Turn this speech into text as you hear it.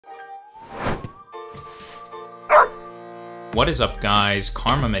What is up guys,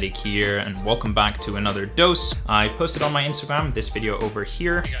 Karma Medic here, and welcome back to another dose. I posted on my Instagram this video over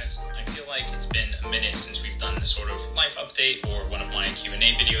here. Hey guys, I feel like it's been a minute since we've done this sort of life update or one of my Q&A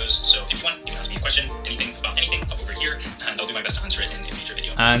videos, so if you want, you can ask me a question, anything about anything up over here, and I'll do my best to answer it in a future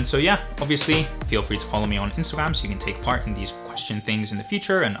video. And so yeah, obviously, feel free to follow me on Instagram so you can take part in these question things in the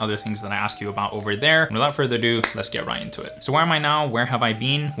future and other things that I ask you about over there. And without further ado, let's get right into it. So where am I now? Where have I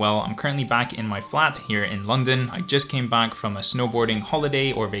been? Well, I'm currently back in my flat here in London. I just came back from a snowboarding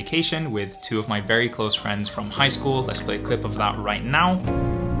holiday or vacation with two of my very close friends from high school. Let's play a clip of that right now.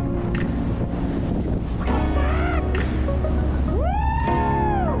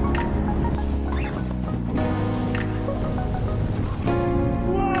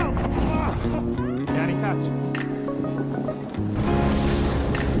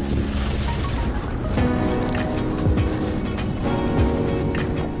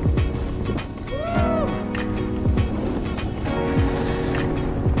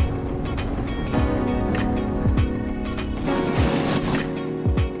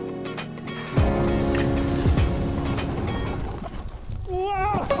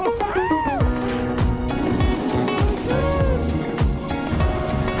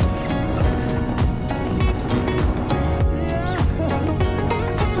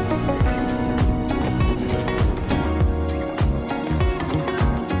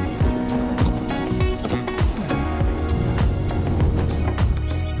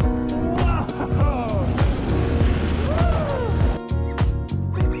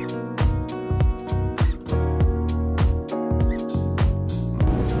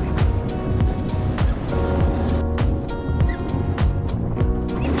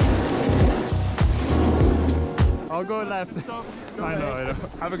 I'll go left. I know.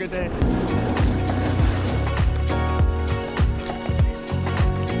 Have a good day.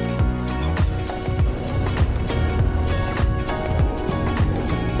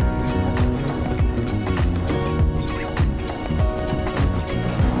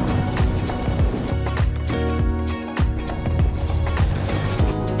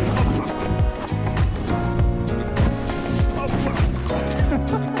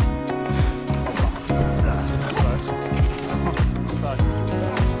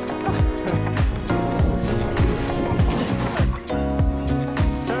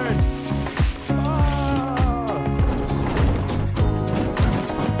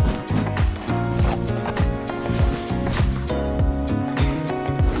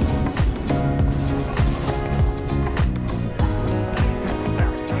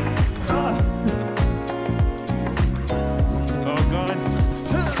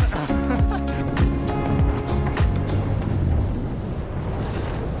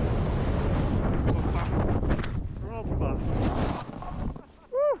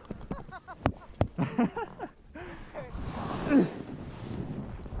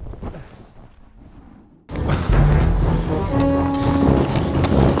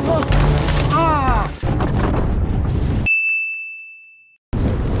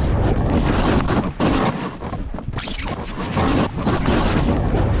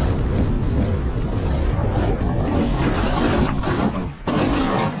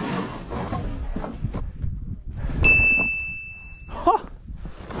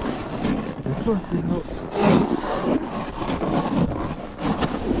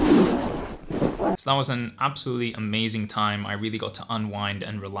 So that was an absolutely amazing time. I really got to unwind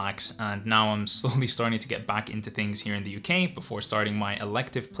and relax, and now I'm slowly starting to get back into things here in the UK before starting my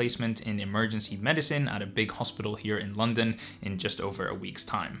elective placement in emergency medicine at a big hospital here in London in just over a week's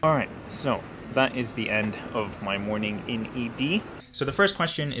time. All right, so that is the end of my morning in ED. So the first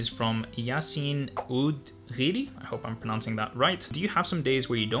question is from Yasin Udghiri. I hope I'm pronouncing that right. Do you have some days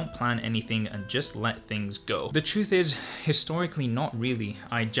where you don't plan anything and just let things go? The truth is, historically, not really.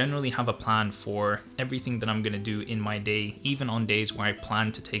 I generally have a plan for everything that I'm gonna do in my day, even on days where I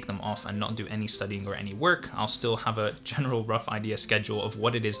plan to take them off and not do any studying or any work. I'll still have a general rough idea schedule of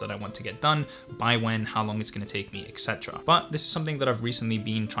what it is that I want to get done, by when, how long it's gonna take me, etc. But this is something that I've recently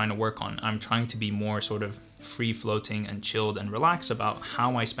been trying to work on. I'm trying to be more sort of free floating and chilled and relaxed about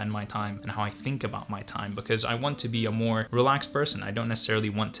how I spend my time and how I think about my time, because I want to be a more relaxed person. I don't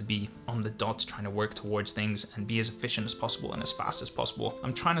necessarily want to be on the dot trying to work towards things and be as efficient as possible and as fast as possible.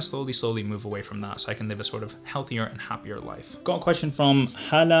 I'm trying to slowly move away from that so I can live a sort of healthier and happier life. Got a question from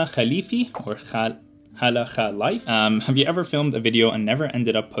Hala Khalifi or Halakha Life. Have you ever filmed a video and never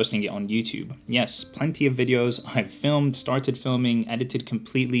ended up posting it on YouTube? Yes, plenty of videos I've filmed, started filming, edited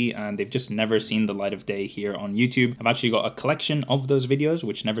completely, and they've just never seen the light of day here on YouTube. I've actually got a collection of those videos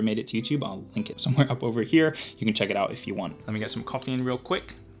which never made it to YouTube. I'll link it somewhere up over here. You can check it out if you want. Let me get some coffee in real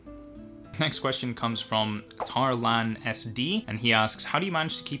quick. Next question comes from Tarlan SD, and he asks, how do you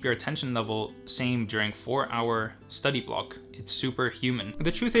manage to keep your attention level same during 4-hour study block? It's superhuman.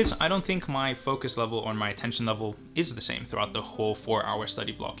 The truth is, I don't think my focus level or my attention level is the same throughout the whole 4-hour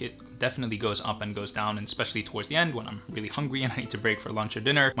study block. It definitely goes up and goes down, and especially towards the end when I'm really hungry and I need to break for lunch or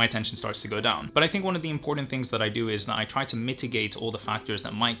dinner, my attention starts to go down. But I think one of the important things that I do is that I try to mitigate all the factors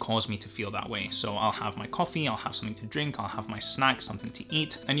that might cause me to feel that way. So I'll have my coffee, I'll have something to drink, I'll have my snack, something to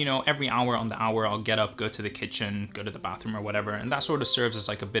eat. And you know, every hour on the hour, I'll get up, go to the kitchen, go to the bathroom or whatever. And that sort of serves as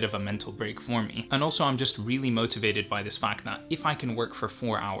like a bit of a mental break for me. And also I'm just really motivated by this fact that if I can work for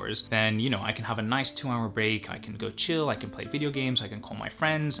 4 hours, then, you know, I can have a nice 2-hour break. I can go chill, I can play video games, I can call my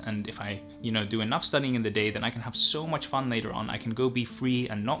friends. And if I, you know, do enough studying in the day, then I can have so much fun later on. I can go be free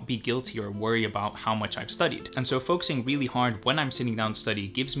and not be guilty or worry about how much I've studied. And so focusing really hard when I'm sitting down to study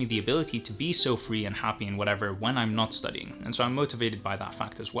gives me the ability to be so free and happy and whatever when I'm not studying. And so I'm motivated by that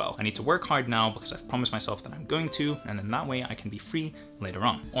fact as well. I need to work hard now because I've promised myself that I'm going to, and then that way I can be free later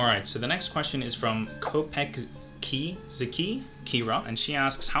on. All right, so the next question is from Kopek Kira, and she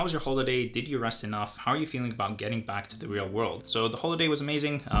asks, how was your holiday? Did you rest enough? How are you feeling about getting back to the real world? So the holiday was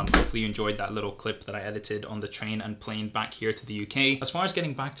amazing. Hopefully you enjoyed that little clip that I edited on the train and plane back here to the UK. As far as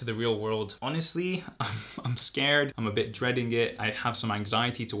getting back to the real world, honestly, I'm scared. I'm a bit dreading it. I have some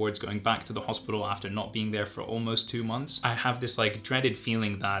anxiety towards going back to the hospital after not being there for almost 2 months. I have this like dreaded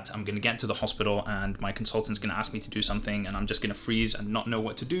feeling that I'm gonna get to the hospital and my consultant's gonna ask me to do something and I'm just gonna freeze and not know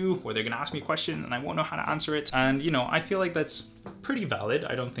what to do, or they're gonna ask me a question and I won't know how to answer it. And you know, I feel like that's pretty valid.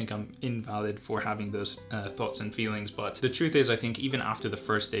 I don't think I'm invalid for having those thoughts and feelings, but the truth is I think even after the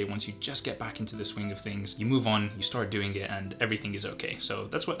first day, once you just get back into the swing of things, you move on, you start doing it, and everything is okay. So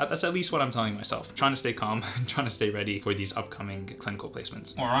that's at least what I'm telling myself. I'm trying to stay calm and trying to stay ready for these upcoming clinical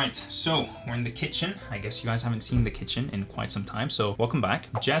placements. All right, so we're in the kitchen. I guess you guys haven't seen the kitchen in quite some time, so welcome back.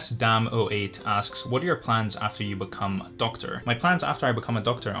 Jess Dam08 asks, what are your plans after you become a doctor? My plans after I become a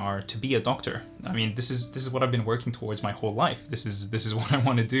doctor are to be a doctor. I mean, this is what I've been working towards my whole life. This is what I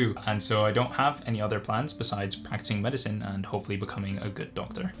want to do. And so I don't have any other plans besides practicing medicine and hopefully becoming a good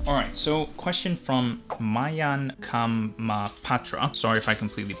doctor. All right, so question from Mayan Kamapatra. Sorry if I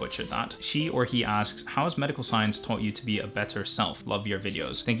completely butchered that. She or he asks, how has medical science taught you to be a better self? Love your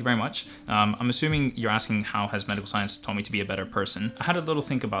videos. Thank you very much. I'm assuming you're asking how has medical science taught me to be a better person. I had a little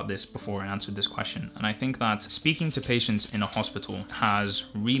think about this before I answered this question. And I think that speaking to patients in a hospital has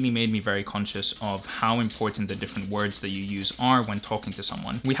really made me very conscious of how important the different words that you use are when talking to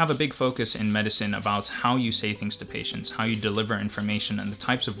someone. We have a big focus in medicine about how you say things to patients, how you deliver information, and the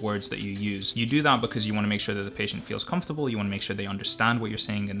types of words that you use. You do that because you want to make sure that the patient feels comfortable, you want to make sure they understand what you're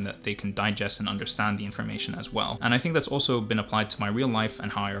saying and that they can digest and understand the information as well. And I think that's also been applied to my real life and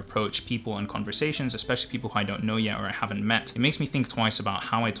how I approach people and conversations, especially people who I don't know yet or I haven't met. It makes me think twice about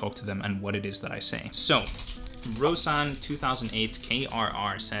how I talk to them and what it is that I say. So, Rosan 2008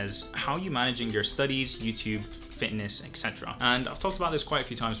 KRR says, how are you managing your studies, YouTube, fitness, etc. And I've talked about this quite a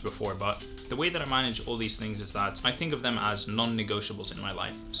few times before, but the way that I manage all these things is that I think of them as non-negotiables in my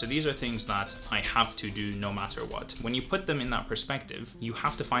life. So these are things that I have to do no matter what. When you put them in that perspective, you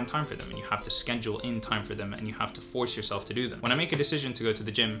have to find time for them and you have to schedule in time for them and you have to force yourself to do them. When I make a decision to go to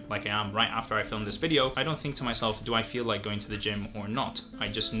the gym, like I am right after I film this video, I don't think to myself, do I feel like going to the gym or not? I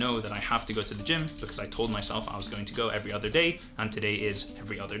just know that I have to go to the gym because I told myself I was going to go every other day, and today is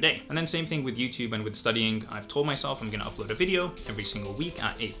every other day. And then same thing with YouTube and with studying. I've told myself I'm gonna upload a video every single week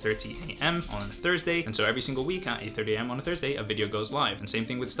at 8:30 a.m. on a Thursday, and so every single week at 8:30 a.m. on a Thursday, a video goes live. And same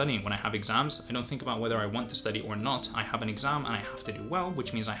thing with studying. When I have exams, I don't think about whether I want to study or not. I have an exam and I have to do well,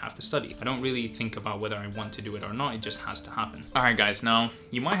 which means I have to study. I don't really think about whether I want to do it or not, it just has to happen. All right guys, now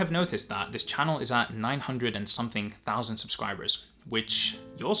you might have noticed that this channel is at 900 and something thousand subscribers, which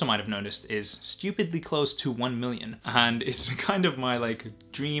you also might have noticed is stupidly close to 1 million. And it's kind of my like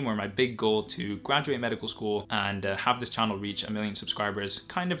dream or my big goal to graduate medical school and have this channel reach 1 million subscribers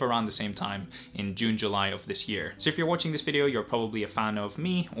kind of around the same time in June, July of this year. So if you're watching this video, you're probably a fan of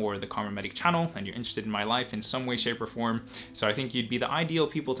me or the Kharma Medic channel and you're interested in my life in some way, shape or form. So I think you'd be the ideal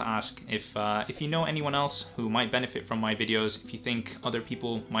people to ask if you know anyone else who might benefit from my videos, if you think other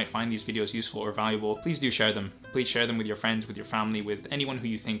people might find these videos useful or valuable, please do share them. Please share them with your friends, with your family, with anyone who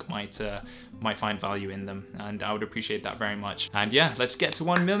you think might find value in them, and I would appreciate that very much. And yeah, let's get to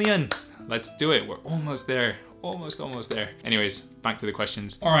 1 million. Let's do it. We're almost there. Almost there. Anyways, back to the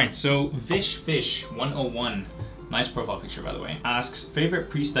questions. All right, so Vish 101 nice profile picture by the way, asks favorite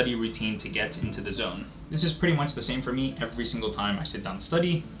pre-study routine to get into the zone. This is pretty much the same for me. Every single time I sit down to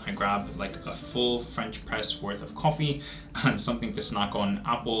study, I grab like a full French press worth of coffee and something to snack on,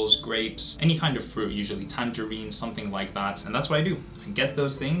 apples, grapes, any kind of fruit, usually tangerine, something like that. And that's what I do. I get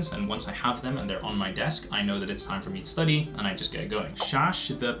those things, and once I have them and they're on my desk, I know that it's time for me to study, and I just get going.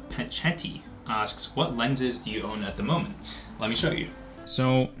 Shash the Pechetti asks, what lenses do you own at the moment? Let me show you.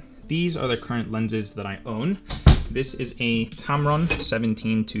 So these are the current lenses that I own. This is a Tamron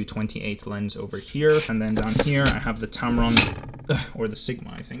 17-28 lens over here. And then down here, I have the Tamron, or the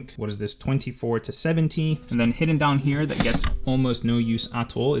Sigma, I think. What is this? 24-70. And then hidden down here that gets almost no use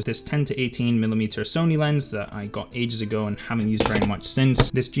at all is this 10-18 millimeter Sony lens that I got ages ago and haven't used very much since.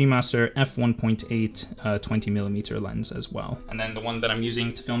 This G Master f1.8 20 millimeter lens as well. And then the one that I'm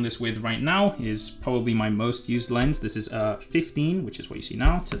using to film this with right now is probably my most used lens. This is a 15, which is what you see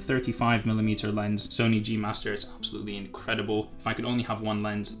now, to 35 millimeter lens, Sony G Master. It's absolutely incredible. If I could only have one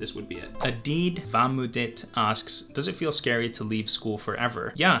lens, this would be it. Adid Vamudit asks, does it feel scary to leave school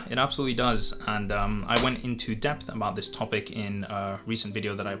forever? Yeah, it absolutely does. And I went into depth about this topic in a recent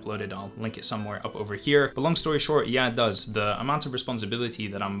video that I uploaded. I'll link it somewhere up over here. But long story short, yeah, it does. The amount of responsibility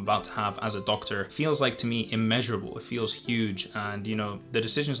that I'm about to have as a doctor feels like to me immeasurable. It feels huge. And you know, the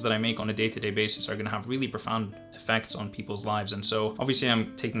decisions that I make on a day-to-day basis are gonna have really profound effects on people's lives. And so obviously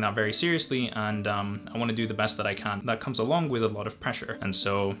I'm taking that very seriously, and I wanna do the best that I can. That comes along with a lot of pressure. And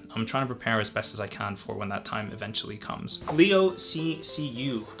so I'm trying to prepare as best as I can for when that time eventually comes. Leo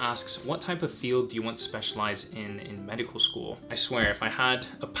CCU asks, what type of field do you want to specialize in medical school? I swear, if I had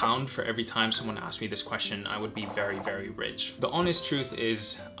a pound for every time someone asked me this question, I would be very, very rich. The honest truth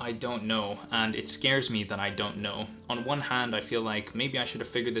is, I don't know, and it scares me that I don't know. On one hand, I feel like maybe I should have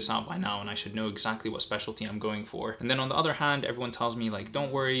figured this out by now and I should know exactly what specialty I'm going for. And then on the other hand, everyone tells me like,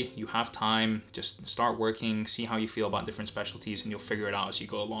 don't worry, you have time, just start working, see how you feel about different specialties, and you'll figure it out as you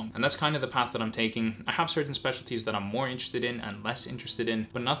go along. And that's kind of the path that I'm taking. I have certain specialties that I'm more interested in and less interested in,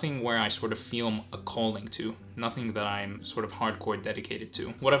 but nothing where I sort of feel a calling to, nothing that I'm sort of hardcore dedicated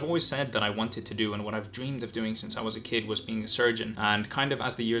to. What I've always said that I wanted to do and what I've dreamed of doing since I was a kid was being a surgeon. And kind of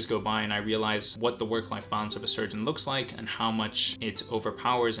as the years go by and I realize what the work-life balance of a surgeon looks like and how much it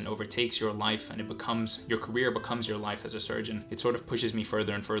overpowers and overtakes your life, and it becomes, your career becomes your life as a surgeon, it sort of pushes me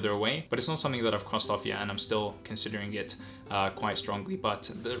further and further away. But it's not something that I've crossed off yet, and I'm still considering it quite strongly.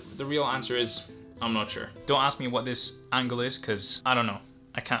 But the real answer is, I'm not sure. Don't ask me what this angle is, because I don't know.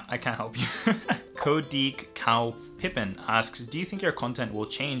 I can't help you. Kodik Cow Pippin asks, do you think your content will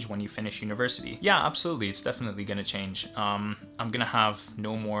change when you finish university? Yeah, absolutely. It's definitely gonna change. I'm gonna have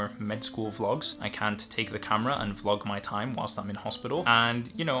no more med school vlogs. I can't take the camera and vlog my time whilst I'm in hospital.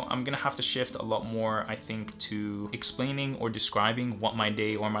 And you know, I'm gonna have to shift a lot more, I think, to explaining or describing what my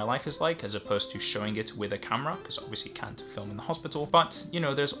day or my life is like, as opposed to showing it with a camera, because obviously you can't film in the hospital. But you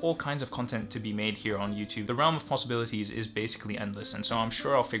know, there's all kinds of content to be made here on YouTube. The realm of possibilities is basically endless. And so I'm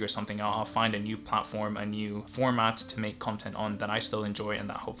sure I'll figure something out. I'll find a new platform, a new format to make content on that I still enjoy and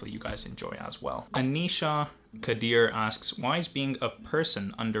that hopefully you guys enjoy as well. Anisha Kadir asks, why is being a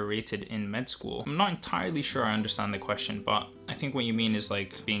person underrated in med school? I'm not entirely sure I understand the question, but I think what you mean is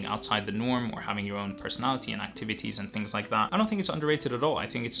like being outside the norm or having your own personality and activities and things like that. I don't think it's underrated at all. I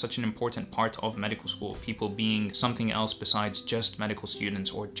think it's such an important part of medical school, people being something else besides just medical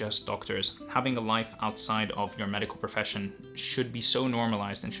students or just doctors. Having a life outside of your medical profession should be so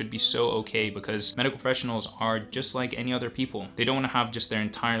normalized and should be so okay, because medical professionals are just like any other people. They don't want to have just their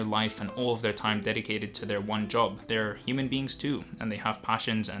entire life and all of their time dedicated to their one job. They're human beings too, and they have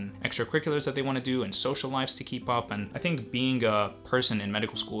passions and extracurriculars that they want to do and social lives to keep up. And I think being a person in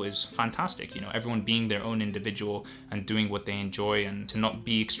medical school is fantastic. You know, everyone being their own individual and doing what they enjoy, and to not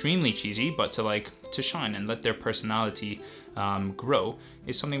be extremely cheesy, but to shine and let their personality grow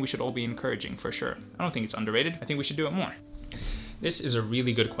is something we should all be encouraging for sure. I don't think it's underrated. I think we should do it more. This is a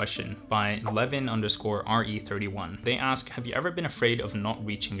really good question by Levin_RE31. They ask, have you ever been afraid of not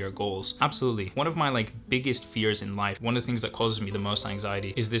reaching your goals? Absolutely. One of my biggest fears in life, one of the things that causes me the most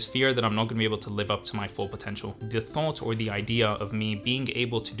anxiety, is this fear that I'm not gonna be able to live up to my full potential. The thought or the idea of me being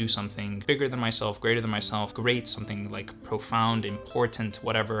able to do something bigger than myself, greater than myself, great, something profound, important,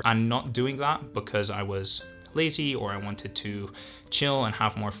 whatever, and not doing that because I was lazy or I wanted to chill and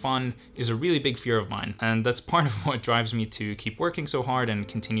have more fun is a really big fear of mine. And that's part of what drives me to keep working so hard and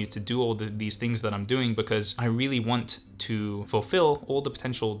continue to do all these things that I'm doing, because I really want to fulfill all the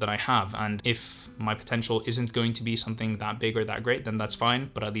potential that I have. And if my potential isn't going to be something that big or that great, then that's fine,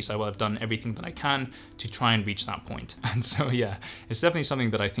 but at least I will have done everything that I can to try and reach that point. And so yeah, it's definitely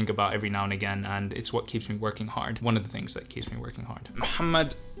something that I think about every now and again, and it's what keeps me working hard. One of the things that keeps me working hard.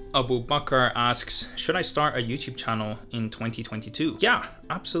 Muhammad Abu Bakr asks, should I start a YouTube channel in 2022? Yeah,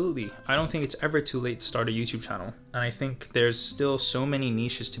 absolutely. I don't think it's ever too late to start a YouTube channel. And I think there's still so many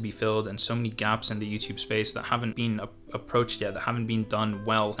niches to be filled and so many gaps in the YouTube space that haven't been approached yet, that haven't been done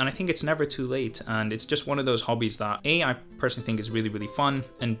well. And I think it's never too late. And it's just one of those hobbies that A, I personally think is really, really fun.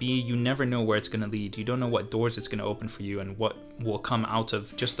 And B, you never know where it's gonna lead. You don't know what doors it's gonna open for you and what will come out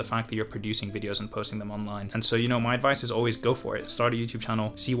of just the fact that you're producing videos and posting them online. And so, you know, my advice is always go for it. Start a YouTube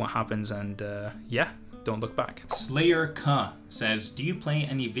channel, see what happens, and yeah, don't look back. Slayer K says, do you play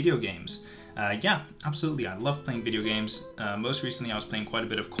any video games? Yeah, absolutely. I love playing video games. Most recently, I was playing quite a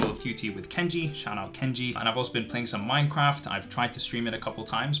bit of Call of Duty with Kenji. Shout out Kenji. And I've also been playing some Minecraft. I've tried to stream it a couple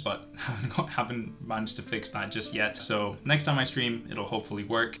times, but haven't managed to fix that just yet. So next time I stream, it'll hopefully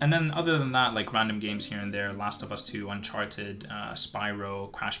work. And then other than that, like random games here and there, Last of Us 2, Uncharted,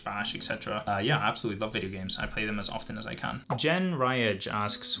 Spyro, Crash Bash, etc. Yeah, I absolutely love video games. I play them as often as I can. Jen Ryaj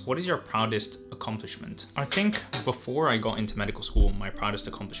asks, what is your proudest accomplishment? I think before I got into medical school, my proudest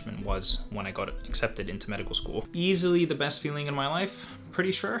accomplishment was when I got accepted into medical school. Easily the best feeling in my life,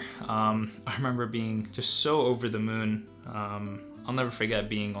 pretty sure. I remember being just so over the moon. I'll never forget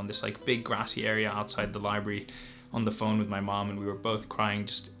being on this like big grassy area outside the library on the phone with my mom, and we were both crying,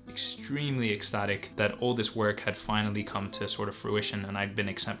 just extremely ecstatic that all this work had finally come to sort of fruition and I'd been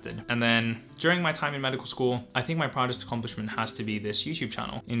accepted. And then during my time in medical school, I think my proudest accomplishment has to be this YouTube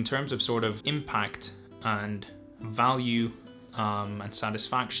channel. In terms of sort of impact and value and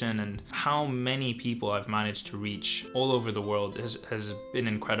satisfaction, and how many people I've managed to reach all over the world has been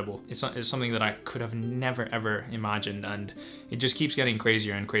incredible. It's something that I could have never ever imagined, and it just keeps getting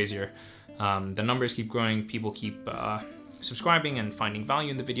crazier and crazier. The numbers keep growing, people keep subscribing and finding value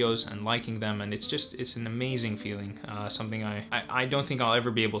in the videos and liking them, and it's an amazing feeling. Something I don't think I'll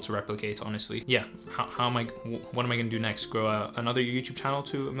ever be able to replicate, honestly. Yeah, what am I gonna do next? Grow another YouTube channel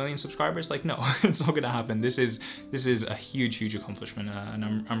to 1 million subscribers? Like, no, it's not gonna happen. This is a huge accomplishment,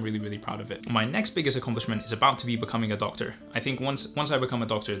 and I'm really proud of it. My next biggest accomplishment is about to be becoming a doctor. I think once I become a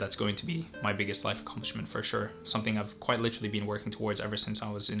doctor, that's going to be my biggest life accomplishment for sure. Something I've quite literally been working towards ever since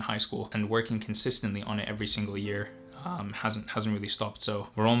I was in high school, and working consistently on it every single year. Hasn't really stopped, so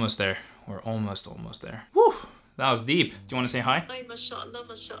we're almost there. We're almost there. Woo! That was deep. Do you want to say hi? Hi, ما شاء الله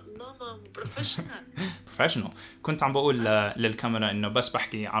ما شاء الله مام professional. Professional. كنت عم بقول للكاميرا إنه بس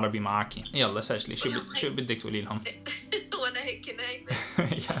بحكي عربي معاكي. يلا سجلي. شو بدك تقولي لهم؟ وأنا هيك نايمة.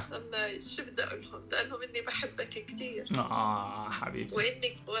 والله شو بدي أقول لهم؟ بدي أقول لهم إني بحبك كتير. حبيبتي.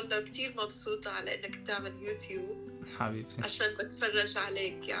 وإنك والله كتير مبسوطة على إنك بتعمل يوتيوب. حبيبتي. عشان بتفرج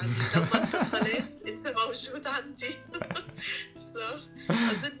عليك يعني. لو ما اتصلت أنت موجود عندي.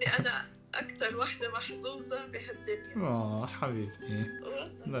 أظني أنا أكتر واحدة محظوظة بهالدنيا. Oh, حبيبتي.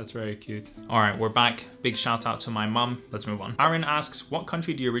 That's very cute. All right, we're back. Big shout out to my mum. Let's move on. Aaron asks, what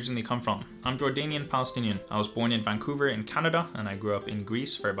country do you originally come from? I'm Jordanian Palestinian. I was born in Vancouver in Canada, and I grew up in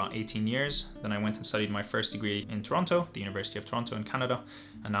Greece for about 18 years. Then I went and studied my first degree in Toronto, the University of Toronto in Canada,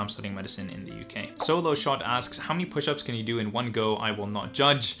 and now I'm studying medicine in the UK. Solo Shot asks, how many push-ups can you do in one go? I will not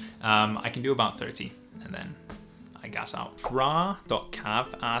judge. I can do about 30, and then I gas out.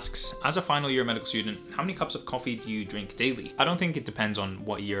 Fra.cav asks, as a final year medical student, how many cups of coffee do you drink daily? I don't think it depends on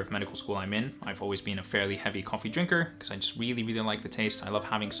what year of medical school I'm in. I've always been a fairly heavy coffee drinker because I just really like the taste. I love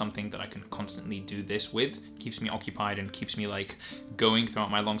having something that I can constantly do this with. It keeps me occupied and keeps me like going throughout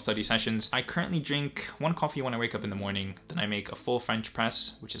my long study sessions. I currently drink 1 coffee when I wake up in the morning. Then I make a full French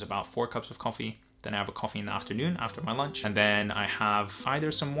press, which is about 4 cups of coffee. Then I have a coffee in the afternoon after my lunch. And then I have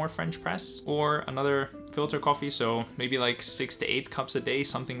either some more French press or another filter coffee. So maybe like 6 to 8 cups a day,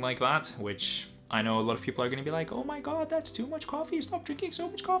 something like that, which I know a lot of people are gonna be like, oh my God, that's too much coffee. Stop drinking so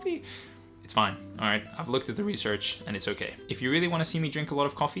much coffee. It's fine, all right? I've looked at the research and it's okay. If you really wanna see me drink a lot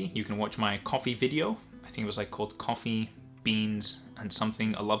of coffee, you can watch my coffee video. I think it was like called Coffee, Beans, and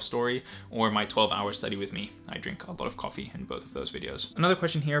something, a love story, or my 12-hour study with me. I drink a lot of coffee in both of those videos. Another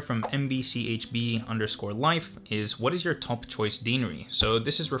question here from MBCHB_life is, what is your top choice deanery? So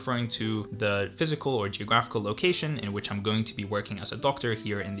this is referring to the physical or geographical location in which I'm going to be working as a doctor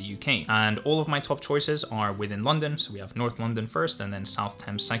here in the UK. And all of my top choices are within London. So we have North London first and then South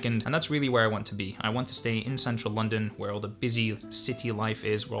Thames second. And that's really where I want to be. I want to stay in central London where all the busy city life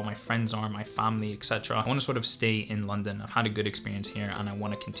is, where all my friends are, my family, etc. I want to sort of stay in London. I've had a good experience here and I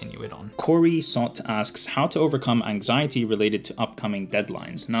want to continue it on. Corey Sott asks how to overcome anxiety related to upcoming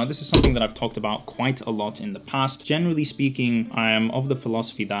deadlines. Now, this is something that I've talked about quite a lot in the past. Generally speaking, I am of the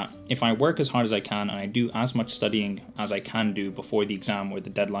philosophy that if I work as hard as I can and I do as much studying as I can do before the exam or the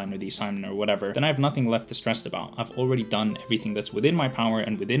deadline or the assignment or whatever, then I have nothing left to stress about. I've already done everything that's within my power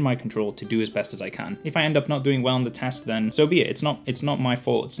and within my control to do as best as I can. If I end up not doing well on the test, then so be it. It's not my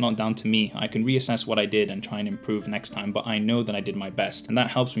fault. It's not down to me. I can reassess what I did and try and improve next time, but I know that I did my best. And that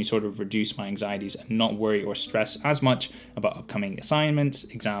helps me sort of reduce my anxieties and not worry or stress as much about upcoming assignments,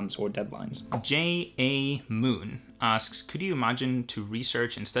 exams, or deadlines. J.A. Moon asks, could you imagine to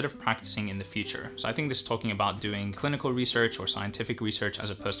research instead of practicing in the future? So I think this is talking about doing clinical research or scientific research as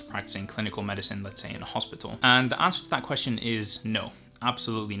opposed to practicing clinical medicine, let's say in a hospital. And the answer to that question is no.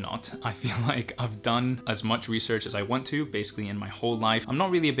 Absolutely not. I feel like I've done as much research as I want to, basically in my whole life. I'm not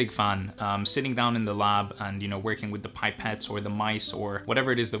really a big fan. Sitting down in the lab and, you know, working with the pipettes or the mice or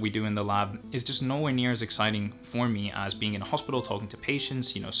whatever it is that we do in the lab is just nowhere near as exciting for me as being in a hospital, talking to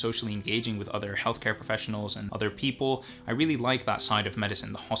patients, you know, socially engaging with other healthcare professionals and other people. I really like that side of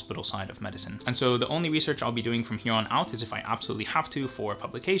medicine, the hospital side of medicine. And so the only research I'll be doing from here on out is if I absolutely have to, for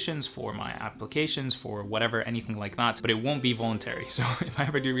publications, for my applications, for whatever, anything like that, but it won't be voluntary. So if I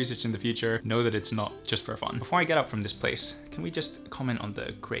ever do research in the future, know that it's not just for fun. Before I get up from this place, can we just comment on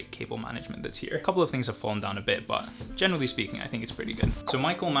the great cable management that's here? A couple of things have fallen down a bit, but generally speaking, I think it's pretty good. So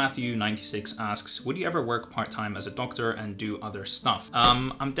Michael Matthew 96 asks, would you ever work part-time as a doctor and do other stuff?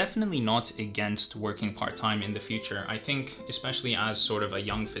 I'm definitely not against working part-time in the future. I think, especially as sort of a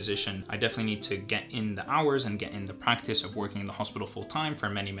young physician, I definitely need to get in the hours and get in the practice of working in the hospital full-time for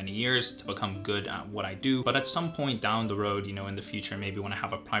many, many years to become good at what I do. But at some point down the road, you know, in the future, maybe when I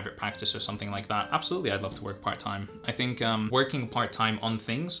have a private practice or something like that, absolutely, I'd love to work part-time. I think working part-time on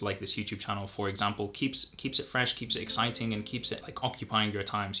things like this YouTube channel, for example, keeps it fresh, keeps it exciting, and keeps it like occupying your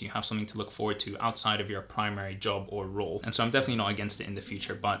time, so you have something to look forward to outside of your primary job or role. And so I'm definitely not against it in the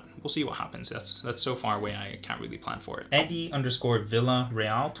future, but we'll see what happens. That's so far away, I can't really plan for it.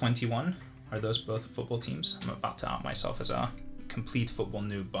 Eddie_Villa-Real 21. Are those both football teams? I'm about to out myself as a complete football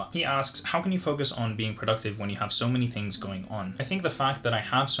noob, but he asks, how can you focus on being productive when you have so many things going on? I think the fact that I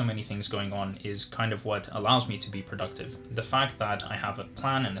have so many things going on is kind of what allows me to be productive. The fact that I have a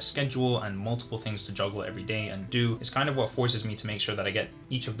plan and a schedule and multiple things to juggle every day and do is kind of what forces me to make sure that I get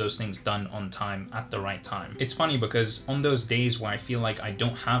each of those things done on time at the right time. It's funny because on those days where I feel like I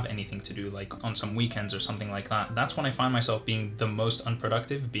don't have anything to do, like on some weekends or something like that, that's when I find myself being the most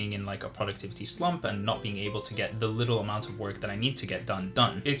unproductive, being in like a productivity slump and not being able to get the little amount of work that I need to get done.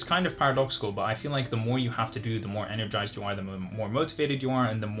 It's kind of paradoxical, but I feel like the more you have to do, the more energized you are, the more motivated you are,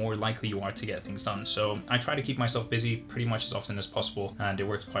 and the more likely you are to get things done. So I try to keep myself busy pretty much as often as possible, and it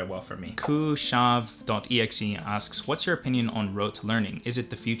works quite well for me. Kushav.exe asks, what's your opinion on rote learning? Is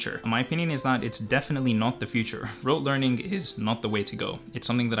it the future? My opinion is that it's definitely not the future. Rote learning is not the way to go. It's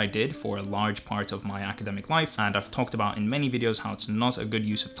something that I did for a large part of my academic life, and I've talked about in many videos how it's not a good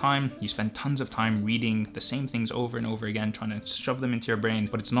use of time. You spend tons of time reading the same things over and over again, trying to shove them into your brain,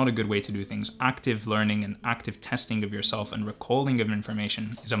 but it's not a good way to do things. Active learning and active testing of yourself and recalling of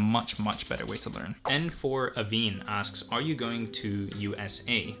information is a much, much better way to learn. N4Aveen asks, are you going to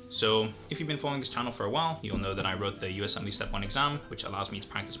USA? So if you've been following this channel for a while, you'll know that I wrote the US Assembly Step 1 exam, which allows me to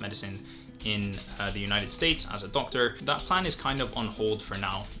practice medicine in the United States as a doctor. That plan is kind of on hold for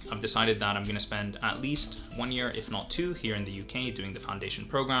now. I've decided that I'm going to spend at least 1 year, if not 2, here in the UK doing the foundation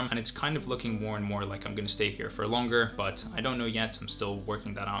program, and it's kind of looking more and more like I'm going to stay here for longer, but I don't know yet. I'm still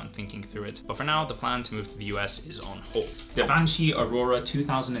working that out and thinking through it. But for now, the plan to move to the US is on hold. Devanshi Aurora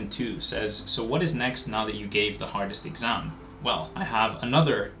 2002 says, so what is next now that you gave the hardest exam? Well, I have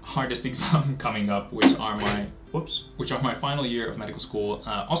another hardest exam coming up, which are my final year of medical school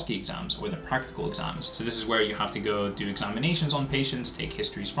OSCE exams, or the practical exams. So this is where you have to go do examinations on patients, take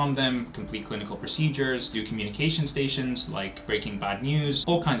histories from them, complete clinical procedures, do communication stations like breaking bad news,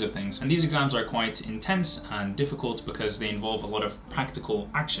 all kinds of things. And these exams are quite intense and difficult because they involve a lot of practical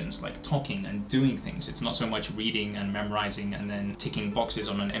actions like talking and doing things. It's not so much reading and memorizing and then ticking boxes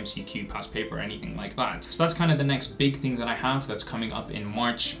on an MCQ past paper or anything like that. So that's kind of the next big thing that I have that's coming up in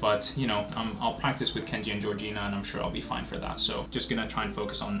March, but you know, I'll practice with Kenji and Georgina and I'm sure I'll be fine for that. So just gonna try and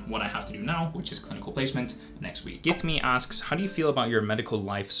focus on what I have to do now, which is clinical placement next week. Githme asks, how do you feel about your medical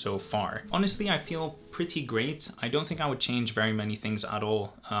life so far? Honestly, I feel pretty great. I don't think I would change very many things at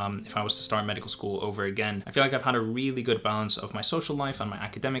all if I was to start medical school over again. I feel like I've had a really good balance of my social life and my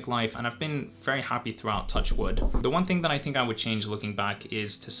academic life, and I've been very happy throughout, touch wood. The one thing that I think I would change looking back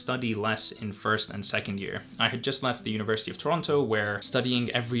is to study less in first and second year. I had just left the University of Toronto, where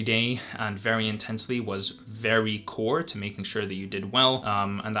studying every day and very intensely was very very core to making sure that you did well.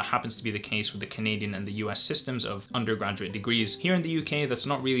 And that happens to be the case with the Canadian and the US systems of undergraduate degrees. Here in the UK, that's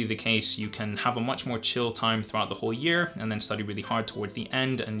not really the case. You can have a much more chill time throughout the whole year and then study really hard towards the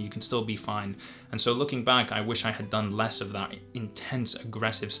end, and you can still be fine. And so looking back, I wish I had done less of that intense,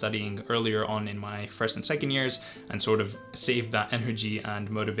 aggressive studying earlier on in my first and second years and sort of saved that energy and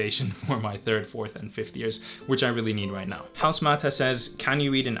motivation for my third, fourth, and fifth years, which I really need right now. House Mata says, can you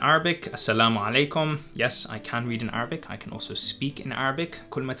read in Arabic? Assalamu alaikum. Yes, I can read in Arabic. I can also speak in Arabic.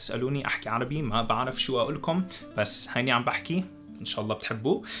 كل ما تسألوني أحكي عربي ما بعرف شو أقولكم بس هيني عم بحكي. إن شاء الله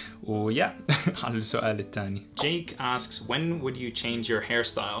بتحبوه. ويا على السؤال الثاني. Jake asks, when would you change your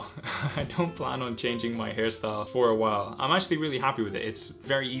hairstyle? I don't plan on changing my hairstyle for a while. I'm actually really happy with it. It's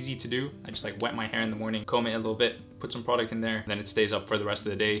very easy to do. I just like wet my hair in the morning, comb it a little bit, put some product in there, then it stays up for the rest of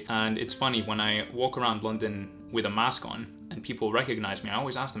the day. And it's funny, when I walk around London with a mask on and people recognize me, I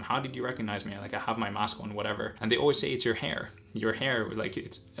always ask them, how did you recognize me? Like, I have my mask on, whatever. And they always say it's your hair. Your hair, like,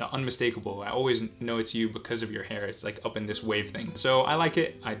 it's unmistakable. I always know it's you because of your hair. It's like up in this wave thing. So I like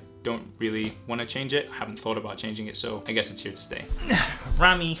it. I don't really want to change it. I haven't thought about changing it, so I guess it's here to stay.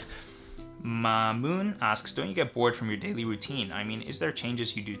 Rami Mamoon asks, don't you get bored from your daily routine? I mean, is there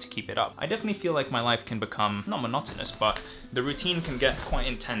changes you do to keep it up? I definitely feel like my life can become, not monotonous, but the routine can get quite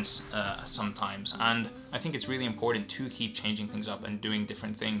intense sometimes. And I think it's really important to keep changing things up and doing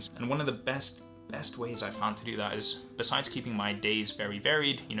different things. And one of the best ways I've found to do that is, besides keeping my days very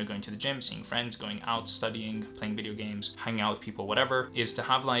varied, you know, going to the gym, seeing friends, going out, studying, playing video games, hanging out with people, whatever, is to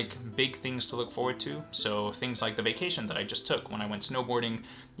have like big things to look forward to. So things like the vacation that I just took when I went snowboarding,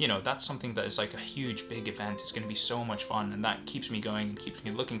 you know, that's something that is like a huge, big event. It's going to be so much fun, and that keeps me going and keeps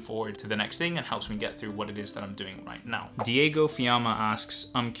me looking forward to the next thing and helps me get through what it is that I'm doing right now. Diego Fiamma asks,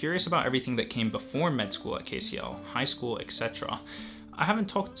 I'm curious about everything that came before med school at KCL, high school, etc. I haven't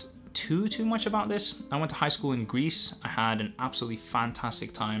talked too much about this. I went to high school in Greece. I had an absolutely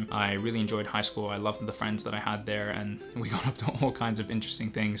fantastic time. I really enjoyed high school. I loved the friends that I had there, and we got up to all kinds of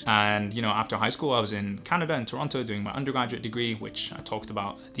interesting things. And you know, after high school, I was in Canada, in Toronto, doing my undergraduate degree, which I talked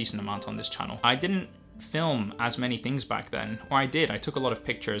about a decent amount on this channel. I didn't film as many things back then, or I did. I took a lot of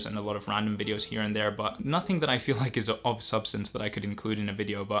pictures and a lot of random videos here and there, but nothing that I feel like is of substance that I could include in a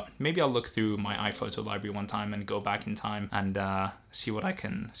video. But maybe I'll look through my iPhoto library one time and go back in time and see what I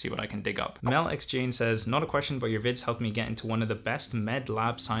can dig up. Mel X Jane says, not a question, but your vids helped me get into one of the best med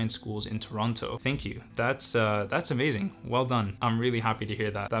lab science schools in Toronto. Thank you. That's amazing. Well done. I'm really happy to hear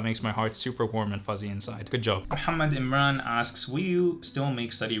that. That makes my heart super warm and fuzzy inside. Good job. Muhammad Imran asks, will you still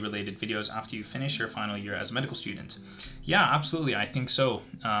make study related videos after you finish your final year as a medical student? Yeah, absolutely. I think so.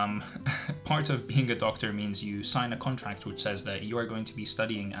 Part of being a doctor means you sign a contract which says that you are going to be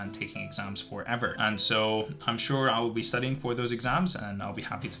studying and taking exams forever. And so I'm sure I will be studying for those exams, and I'll be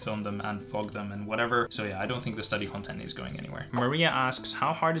happy to film them and vlog them and whatever. So yeah, I don't think the study content is going anywhere. Maria asks,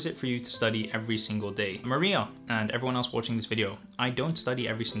 how hard is it for you to study every single day? Maria and everyone else watching this video, I don't study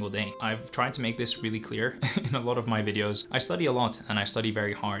every single day. I've tried to make this really clear in a lot of my videos. I study a lot and I study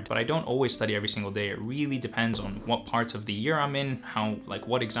very hard, but I don't always study every single day. It really depends on what part of the year I'm in,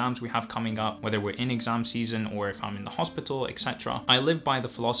 what exams we have coming up, whether we're in exam season or if I'm in the hospital, etc. I live by the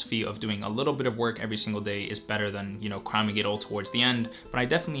philosophy of doing a little bit of work every single day is better than, you know, cramming it all towards the end. But I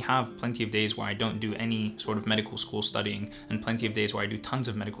definitely have plenty of days where I don't do any sort of medical school studying, and plenty of days where I do tons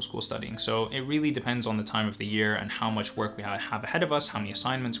of medical school studying. So it really depends on the time of the year and how much work we have ahead of us, how many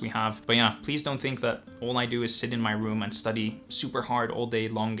assignments we have. But yeah, please don't think that all I do is sit in my room and study super hard all day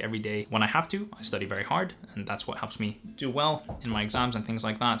long every day. When I have to, I study very hard, and that's what helps me do well in my exams and things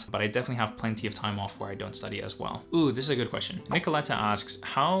like that. But I definitely have plenty of time off where I don't study as well. Ooh, this is a good question. Nicoletta asks,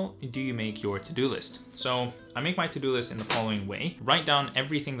 how do you make your to-do list? So I make my to-do list in the following way. Write down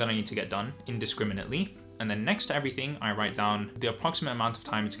everything that I need to get done indiscriminately. And then next to everything, I write down the approximate amount of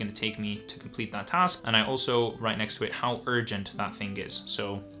time it's going to take me to complete that task. And I also write next to it how urgent that thing is.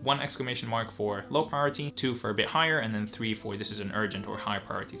 So 1 exclamation mark for low priority, 2 for a bit higher, and then 3 for this is an urgent or high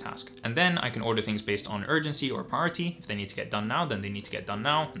priority task. And then I can order things based on urgency or priority. If they need to get done now, then they need to get done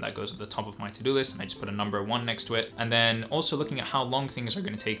now. And that goes at the top of my to-do list. And I just put a number 1 next to it. And then also looking at how long things are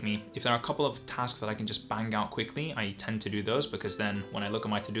going to take me. If there are a couple of tasks that I can just bang out quickly, I tend to do those, because then when I look at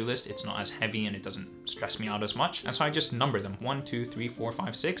my to-do list, it's not as heavy and it doesn't stress me out as much. And so I just number them 1, 2, 3, 4,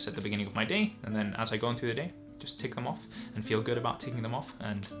 5, 6 at the beginning of my day. And then as I go into the day, just tick them off and feel good about ticking them off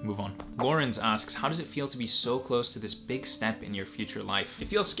and move on. Lawrence asks, how does it feel to be so close to this big step in your future life? It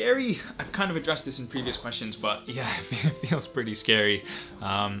feels scary. I've kind of addressed this in previous questions, but yeah, it feels pretty scary.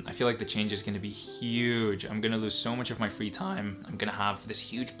 I feel like the change is going to be huge. I'm going to lose so much of my free time. I'm going to have this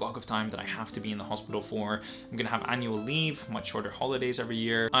huge block of time that I have to be in the hospital for. I'm going to have annual leave, much shorter holidays every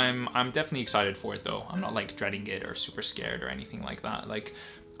year. I'm definitely excited for it though. I'm not like dreading it or super scared or anything like that. Like,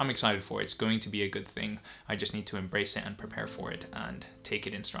 I'm excited for it. It's going to be a good thing. I just need to embrace it and prepare for it and take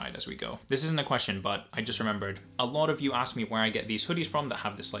it in stride as we go. This isn't a question, but I just remembered a lot of you asked me where I get these hoodies from that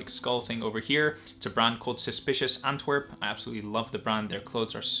have this like skull thing over here. It's a brand called Suspicious Antwerp. I absolutely love the brand. Their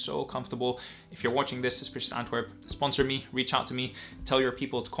clothes are so comfortable. If you're watching this, Suspicious Antwerp, sponsor me, reach out to me, tell your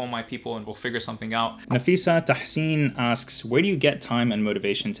people to call my people and we'll figure something out. Nafisa Tahseen asks, where do you get time and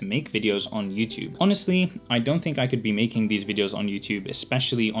motivation to make videos on YouTube? Honestly, I don't think I could be making these videos on YouTube,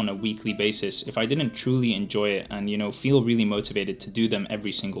 especially on a weekly basis, if I didn't truly enjoy it and, you know, feel really motivated to do them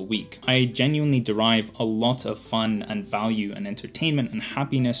every single week. I genuinely derive a lot of fun and value and entertainment and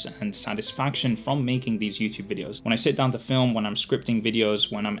happiness and satisfaction from making these YouTube videos. When I sit down to film, when I'm scripting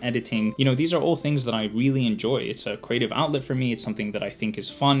videos, when I'm editing, you know, these are all things that I really enjoy. It's a creative outlet for me. It's something that I think is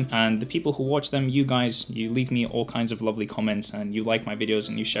fun. And the people who watch them, you guys, you leave me all kinds of lovely comments and you like my videos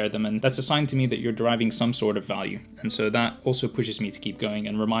and you share them. And that's a sign to me that you're deriving some sort of value. And so that also pushes me to keep going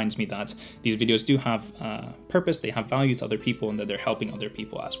and reminds me that these videos do have purpose, they have value to other people, and that they're helping other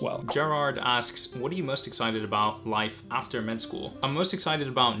people as well. Gerard asks, what are you most excited about life after med school? I'm most excited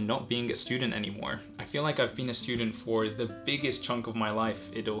about not being a student anymore. I feel like I've been a student for the biggest chunk of my life.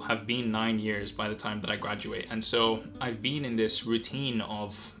 It'll have been 9 years by the time that I graduate. And so I've been in this routine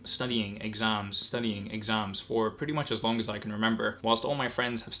of studying exams for pretty much as long as I can remember, whilst all my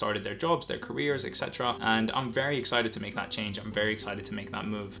friends have started their jobs, their careers, etc. And I'm very excited to make that change. I'm very excited to make that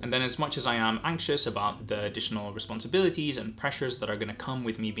move. And then as much as I am anxious about the additional responsibilities and pressures that are going to come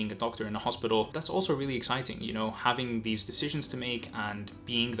with me being a doctor in a hospital, that's also really exciting. You know, having these decisions to make and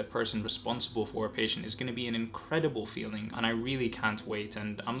being the person responsible for a patient is going to be an incredible feeling, and I really can't wait,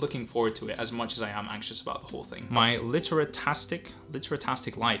 and I'm looking forward to it as much as I am anxious about the whole thing. My literatastic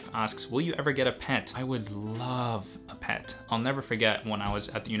life asks, will you ever get a pet? I would love a pet. I'll never forget when I was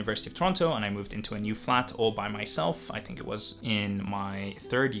at the University of Toronto and I moved into a new flat all by myself. I think it was in my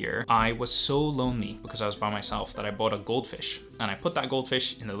 3rd year. I was so lonely because I was by myself that I bought a goldfish, and I put that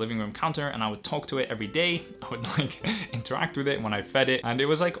goldfish in the living room counter and I would talk to it every day. I would like interact with it when I fed it, and it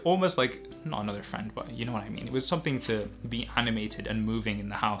was like almost like, not another friend, but you know what I mean. It was something to be animated and moving in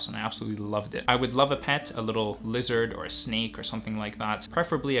the house, and I absolutely loved it. I would love a pet, a little lizard or a snake or something like that.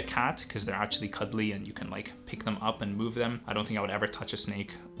 Preferably a cat, because they're actually cuddly and you can like pick them up and move them. I don't think I would ever touch a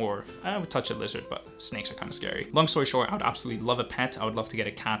snake, or I would touch a lizard, but snakes are kind of scary. Long story short, I would absolutely love a pet. I would love to get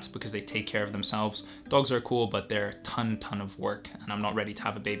a cat because they take care of themselves. Dogs are cool, but they're a ton of work, and I'm not ready to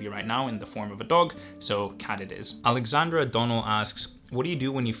have a baby right now in the form of a dog, so cat it is. Alexandra Donnell asks, what do you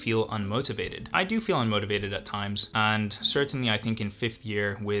do when you feel unmotivated? I do feel unmotivated at times, and certainly I think in 5th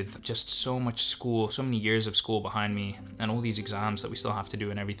year with just so much school, so many years of school behind me and all these exams that we still have to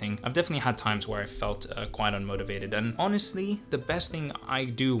do and everything, I've definitely had times where I felt quite unmotivated. And honestly, the best thing I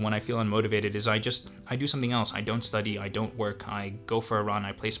do when I feel unmotivated is I do something else. I don't study, I don't work, I go for a run,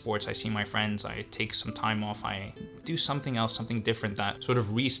 I play sports, I see my friends, I take some time off, I do something else, something different that sort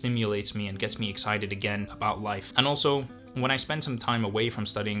of re-stimulates me and gets me excited again about life. And also, when I spend some time away from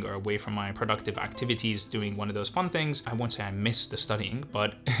studying or away from my productive activities doing one of those fun things, I won't say I miss the studying,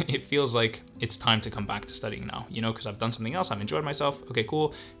 but it feels like it's time to come back to studying now, you know, because I've done something else, I've enjoyed myself, okay,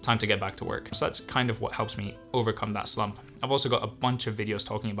 cool, time to get back to work. So that's kind of what helps me overcome that slump. I've also got a bunch of videos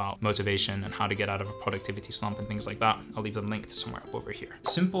talking about motivation and how to get out of a productivity slump and things like that. I'll leave them linked somewhere up over here.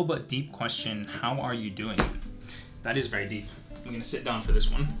 Simple but deep question, how are you doing? That is very deep. I'm gonna sit down for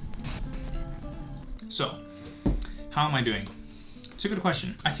this one. So, how am I doing? It's a good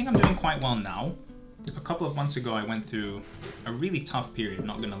question. I think I'm doing quite well now. A couple of months ago, I went through a really tough period,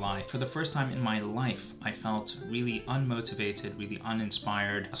 not gonna lie. For the first time in my life, I felt really unmotivated, really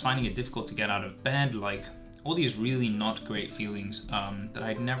uninspired. I was finding it difficult to get out of bed, like all these really not great feelings that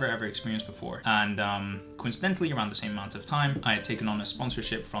I'd never ever experienced before. And coincidentally, around the same amount of time, I had taken on a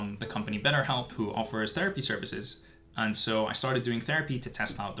sponsorship from the company BetterHelp, who offers therapy services. And so I started doing therapy to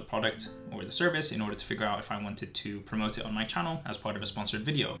test out the product or the service in order to figure out if I wanted to promote it on my channel as part of a sponsored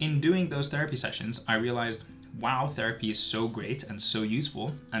video. In doing those therapy sessions, I realized, wow, therapy is so great and so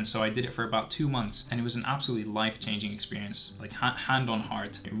useful. And so I did it for about 2 months, and it was an absolutely life-changing experience, like hand on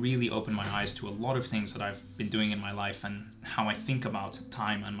heart. It really opened my eyes to a lot of things that I've been doing in my life and how I think about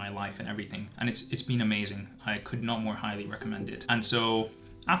time and my life and everything. And it's been amazing. I could not more highly recommend it. And so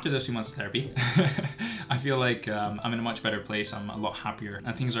after those 2 months of therapy, I feel like I'm in a much better place. I'm a lot happier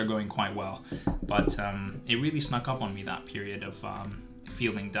and things are going quite well. But it really snuck up on me, that period of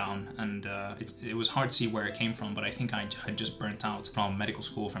feeling down, and it was hard to see where it came from, but I think I had just burnt out from medical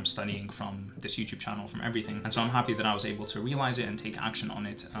school, from studying, from this YouTube channel, from everything. And so I'm happy that I was able to realize it and take action on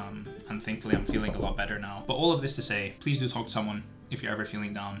it, and thankfully I'm feeling a lot better now. But all of this to say, please do talk to someone if you're ever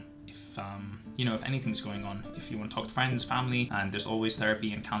feeling down. You know, if anything's going on, if you want to talk to friends, family, and there's always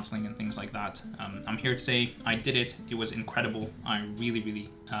therapy and counseling and things like that. I'm here to say I did it. It was incredible. I really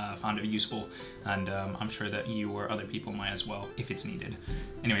found it useful, and I'm sure that you or other people might as well if it's needed.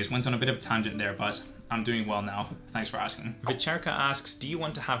 Anyways, went on a bit of a tangent there, but I'm doing well now. Thanks for asking. Vicherka asks, do you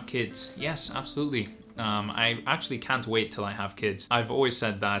want to have kids? Yes, absolutely. I actually can't wait till I have kids. I've always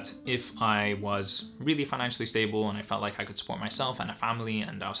said that if I was really financially stable and I felt like I could support myself and a family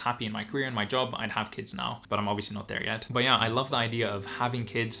and I was happy in my career and my job, I'd have kids now, but I'm obviously not there yet. But yeah, I love the idea of having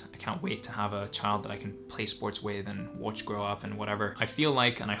kids. I can't wait to have a child that I can play sports with and watch grow up and whatever. I feel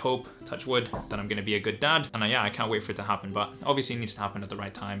like, and I hope, touch wood, that I'm gonna be a good dad. And yeah, I can't wait for it to happen, but obviously it needs to happen at the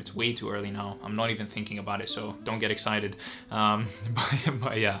right time. It's way too early now. I'm not even thinking about it, so don't get excited.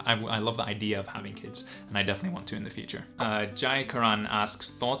 But yeah, I love the idea of having kids, and I definitely want to in the future. Jai Karan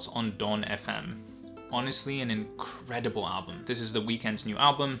asks, thoughts on Dawn FM? Honestly, an incredible album. This is The Weeknd's new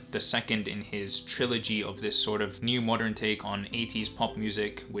album, the second in his trilogy of this sort of new modern take on 80s pop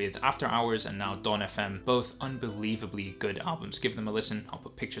music with After Hours and now Dawn FM. Both unbelievably good albums. Give them a listen. I'll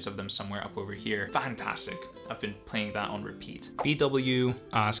put pictures of them somewhere up over here. Fantastic. I've been playing that on repeat. BW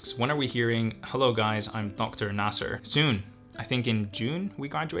asks, when are we hearing, hello guys, I'm Dr. Nasir? Soon. I think in June we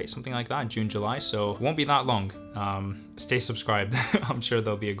graduate, something like that, June, July, so it won't be that long. Stay subscribed. I'm sure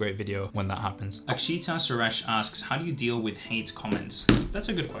there'll be a great video when that happens. Akshita Suresh asks, how do you deal with hate comments? That's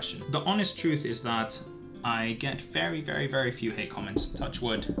a good question. The honest truth is that I get very few hate comments, touch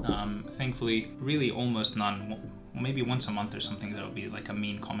wood. Thankfully, really almost none. Maybe once a month or something that'll be like a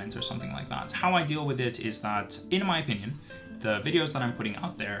mean comment or something like that. How I deal with it is that, in my opinion, the videos that I'm putting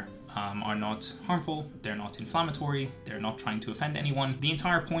out there are not harmful, they're not inflammatory, they're not trying to offend anyone. The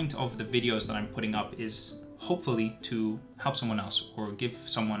entire point of the videos that I'm putting up is hopefully to help someone else or give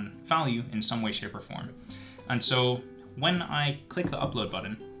someone value in some way, shape, or form. And so when I click the upload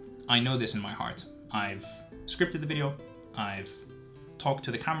button, I know this in my heart. I've scripted the video, I've talked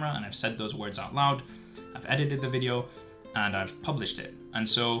to the camera, and I've said those words out loud, I've edited the video, and I've published it. And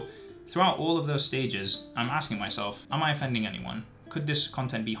so throughout all of those stages, I'm asking myself, am I offending anyone? Could this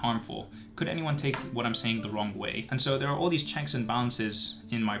content be harmful? Could anyone take what I'm saying the wrong way? And so there are all these checks and balances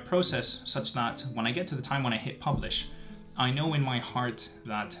in my process such that when I get to the time when I hit publish, I know in my heart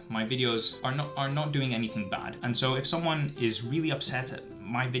that my videos are not doing anything bad. And so if someone is really upset at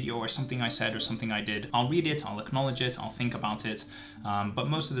my video or something I said or something I did, I'll read it, I'll acknowledge it, I'll think about it. But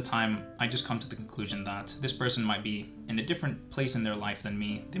most of the time, I just come to the conclusion that this person might be in a different place in their life than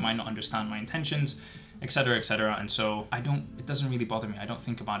me. They might not understand my intentions, etc., etc. And so it doesn't really bother me. I don't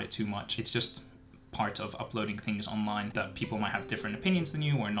think about it too much. It's just part of uploading things online that people might have different opinions than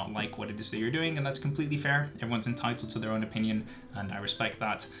you or not like what it is that you're doing, and that's completely fair. Everyone's entitled to their own opinion, and I respect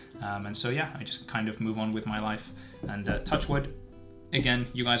that. And so yeah, I just kind of move on with my life, and touch wood. Again,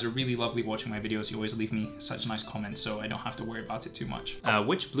 you guys are really lovely watching my videos. You always leave me such nice comments, so I don't have to worry about it too much.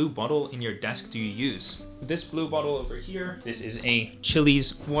 Which blue bottle in your desk do you use? This blue bottle over here, this is a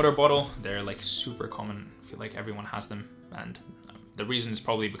Chili's water bottle. They're like super common. I feel like everyone has them, and the reason is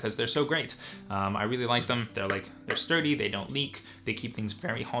probably because they're so great. I really like them. They're sturdy, they don't leak, they keep things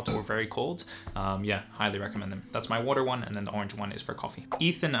very hot or very cold. Yeah, highly recommend them. That's my water one, and then the orange one is for coffee.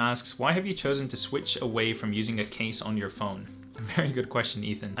 Ethan asks, why have you chosen to switch away from using a case on your phone? Very good question,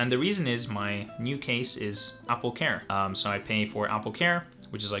 Ethan. And the reason is my new case is Apple Care. So I pay for Apple Care,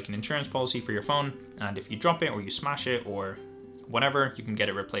 which is like an insurance policy for your phone. And if you drop it or you smash it or whatever, you can get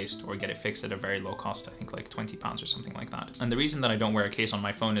it replaced or get it fixed at a very low cost. I think like £20 or something like that. And the reason that I don't wear a case on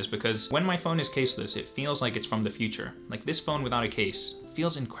my phone is because when my phone is caseless, it feels like it's from the future. Like this phone without a case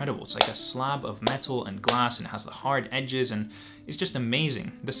feels incredible. It's like a slab of metal and glass, and it has the hard edges, and it's just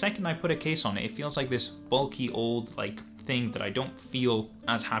amazing. The second I put a case on it, it feels like this bulky old thing that I don't feel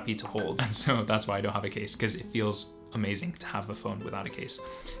as happy to hold. And so that's why I don't have a case, because it feels amazing to have a phone without a case.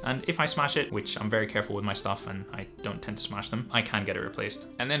 And if I smash it, which I'm very careful with my stuff and I don't tend to smash them, I can get it replaced.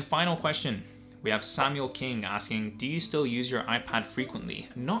 And then final question. We have Samuel King asking, do you still use your iPad frequently?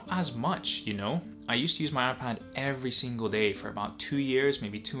 Not as much, you know? I used to use my iPad every single day for about 2 years,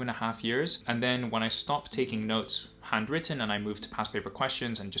 maybe 2.5 years. And then when I stopped taking notes handwritten and I moved to past paper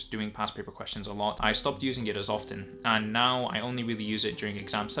questions and just doing past paper questions a lot, I stopped using it as often. And now I only really use it during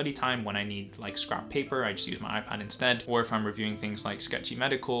exam study time when I need like scrap paper. I just use my iPad instead, or if I'm reviewing things like Sketchy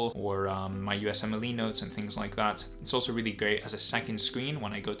Medical or my USMLE notes and things like that. It's also really great as a second screen.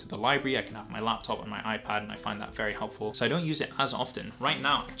 When I go to the library, I can have my laptop and my iPad, and I find that very helpful. So I don't use it as often. Right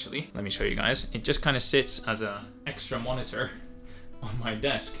now, actually, let me show you guys. It just kind of sits as an extra monitor on my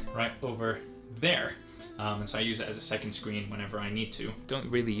desk right over there. And so I use it as a second screen whenever I need to. Don't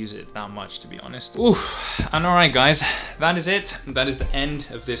really use it that much, to be honest. Ooh, and all right, guys, that is it. That is the end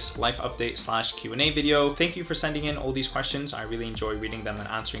of this life update / Q&A video. Thank you for sending in all these questions. I really enjoy reading them and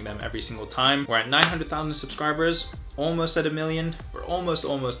answering them every single time. We're at 900,000 subscribers, almost at 1 million. We're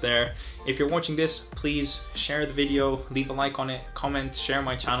almost there. If you're watching this, please share the video, leave a like on it, comment, share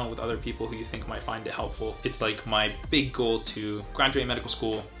my channel with other people who you think might find it helpful. It's like my big goal to graduate medical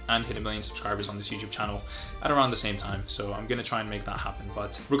school and hit 1 million subscribers on this YouTube channel at around the same time. So I'm gonna try and make that happen.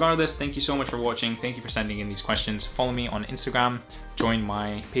 But regardless, thank you so much for watching. Thank you for sending in these questions. Follow me on Instagram, join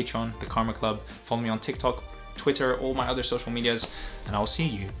my Patreon, the Kharma Club, follow me on TikTok, Twitter, all my other social medias, and I'll see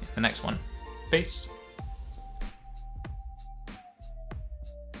you in the next one. Peace.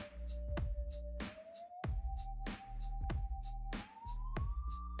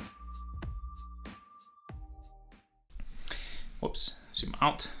 Whoops, zoom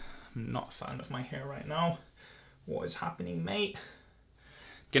out. I'm not a fan of my hair right now. What is happening, mate?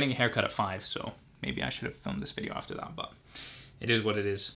 Getting a haircut at 5, so maybe I should have filmed this video after that, but it is what it is.